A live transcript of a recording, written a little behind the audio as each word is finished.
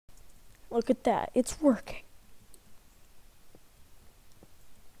Look at that. It's working.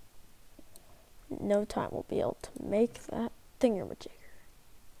 In no time we'll be able to make that thingamajigger.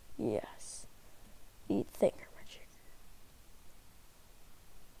 Yes. The thingamajigger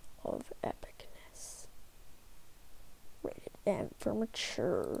of epicness. Rated M for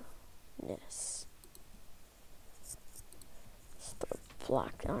matureness. Let's throw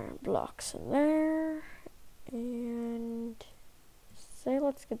black iron blocks in there. And say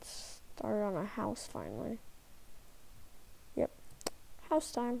let's get started on a house finally. Yep.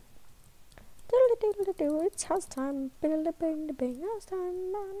 House time. It's house time. House time.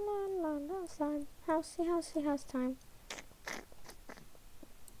 House time. Housey, house time.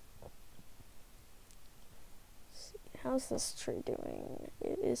 See, how's this tree doing?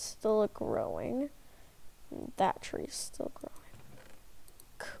 It is still growing. And that tree is still growing.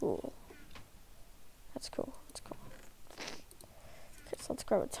 Cool. That's cool. That's cool. Okay, so let's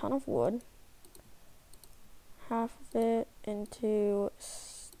grab a ton of wood. Half of it into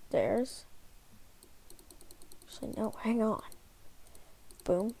stairs. Actually, no, hang on.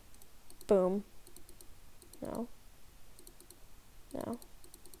 Boom. Boom. No. No.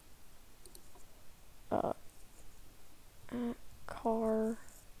 Car.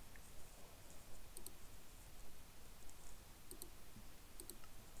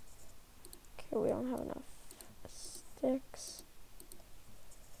 Okay, we don't have enough sticks.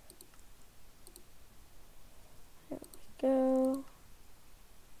 There we go.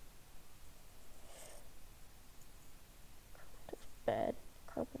 Bed,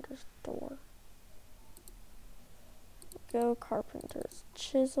 carpenter's door. Go, carpenter's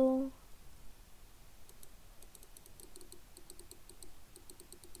chisel.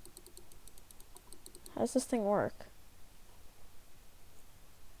 How does this thing work?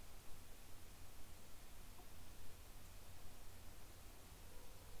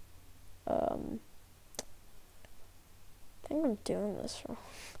 I think I'm doing this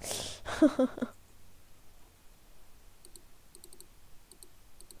wrong.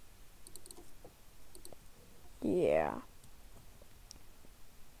 Yeah.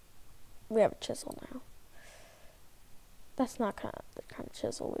 We have a chisel now. That's not the kind of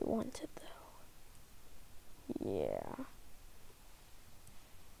chisel we wanted, though. Yeah.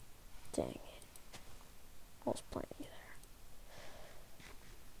 Dang it. I was playing you there.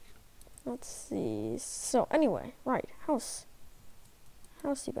 Let's see. So, anyway, right. Housey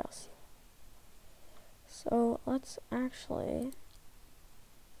bousey. So, let's actually...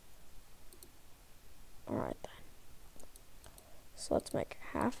 Alright then. So let's make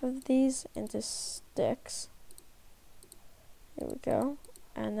half of these into sticks. Here we go.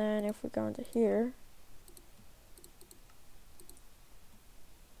 And then if we go into here,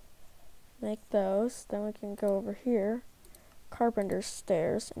 make those, then we can go over here, carpenter's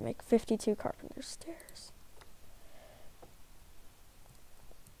stairs, and make 52 carpenter's stairs.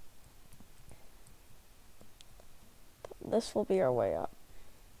 This will be our way up.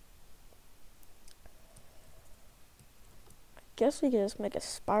 Guess we could just make a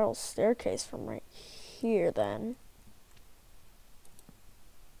spiral staircase from right here then.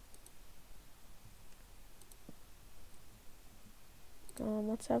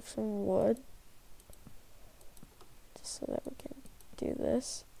 Let's have some wood just so that we can do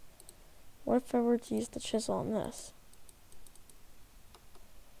this. What if I were to use the chisel on this?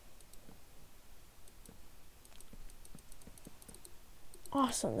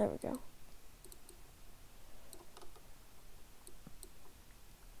 Awesome, there we go.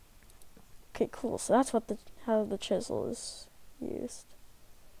 Okay, cool. So that's what how the chisel is used.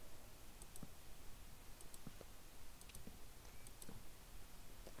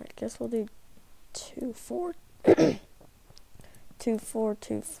 I guess we'll do 2, 4, 2, 4,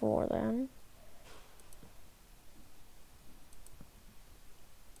 2, 4 then.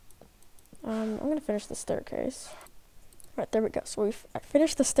 I'm gonna finish the staircase. Right, there we go. So I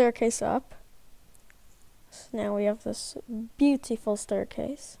finished the staircase up. So now we have this beautiful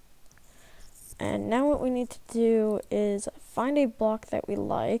staircase. And now what we need to do is find a block that we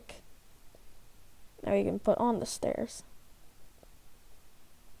like that we can put on the stairs.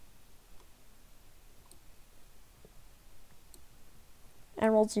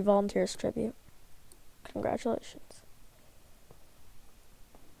 Emeralds You Volunteers Tribute. Congratulations.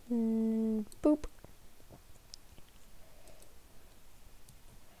 Boop.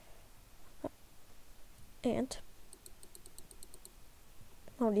 And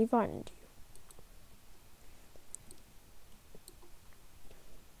I'll divine you.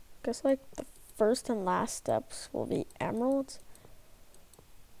 Guess like the first and last steps will be emeralds.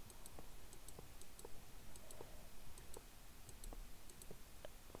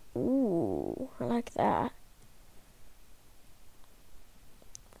 Ooh. I like that.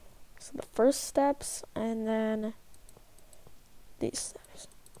 So the first steps, and then these steps.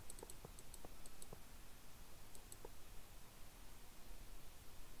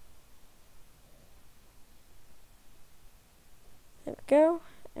 There we go.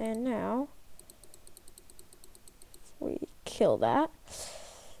 And now we kill that.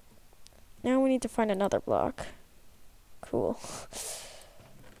 Now we need to find another block. Cool.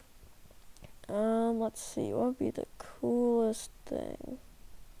 Let's see, what would be the coolest thing?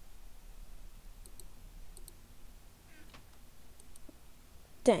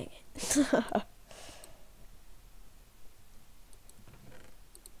 Dang it.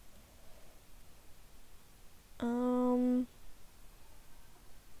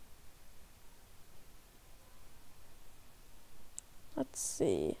 Let's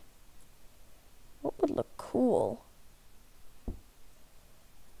see. What would look cool?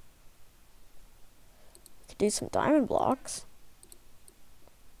 Could do some diamond blocks.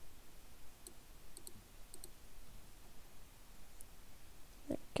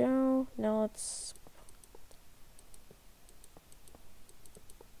 There we go. Now let's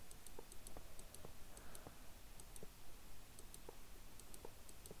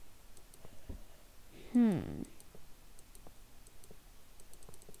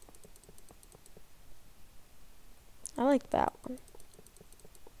I like that one.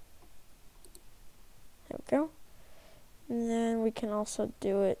 There we go. And then we can also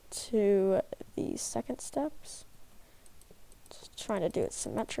do it to the second steps. Just trying to do it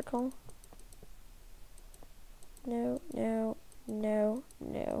symmetrical. No, no, no,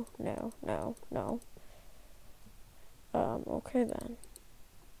 no, no, no, no. Okay then.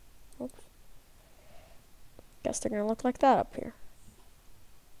 Oops. Guess they're gonna look like that up here.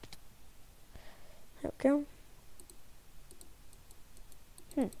 There we go.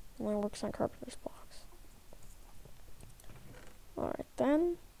 Only works on carpenter's blocks. Alright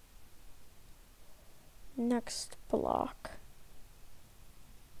then. Next block.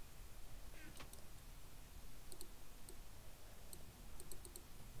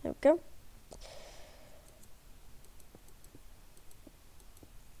 There we go.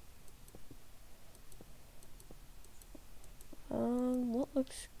 What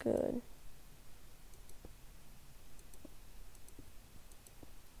looks good?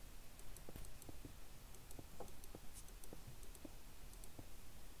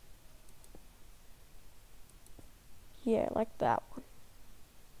 Yeah, I like that one.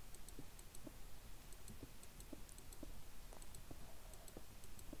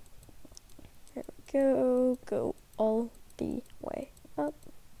 There we go. Go all the way up.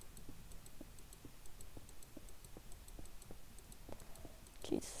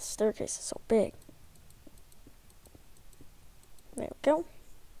 Jeez, the staircase is so big. There we go.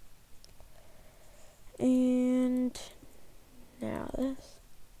 And now this. Is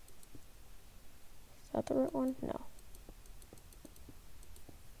that the right one? No.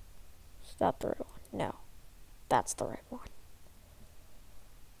 Is that the right one? No. That's the right one.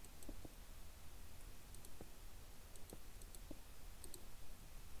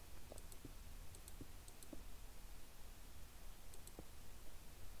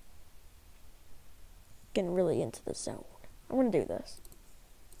 Getting really into the zone. I'm gonna do this.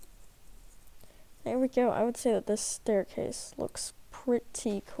 There we go. I would say that this staircase looks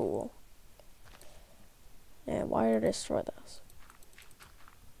pretty cool. And why did I destroy those?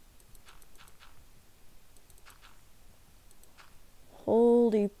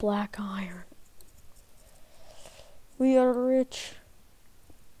 Holy black iron. We are rich.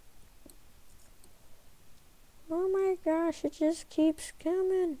 Oh my gosh, it just keeps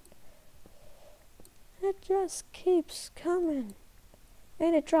coming. It just keeps coming.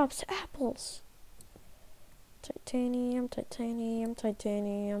 And it drops apples. Titanium, titanium,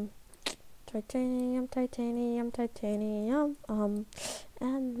 titanium. Titanium, titanium, titanium.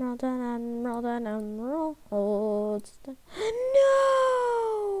 Emerald and emerald and emerald.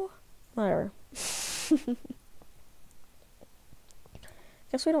 No! Whatever.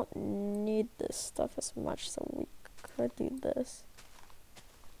 Guess we don't need this stuff as much, so we could do this.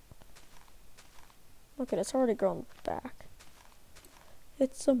 Look at it, it's already grown back.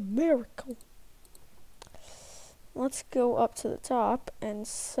 It's a miracle. Let's go up to the top and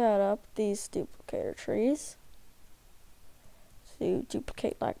set up these duplicator trees to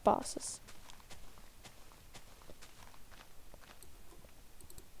duplicate like bosses.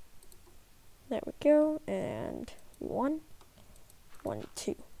 There we go, and 1, 1,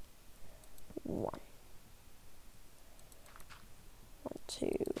 2, 1, 1,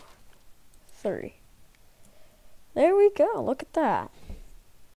 2, 3. There we go, look at that.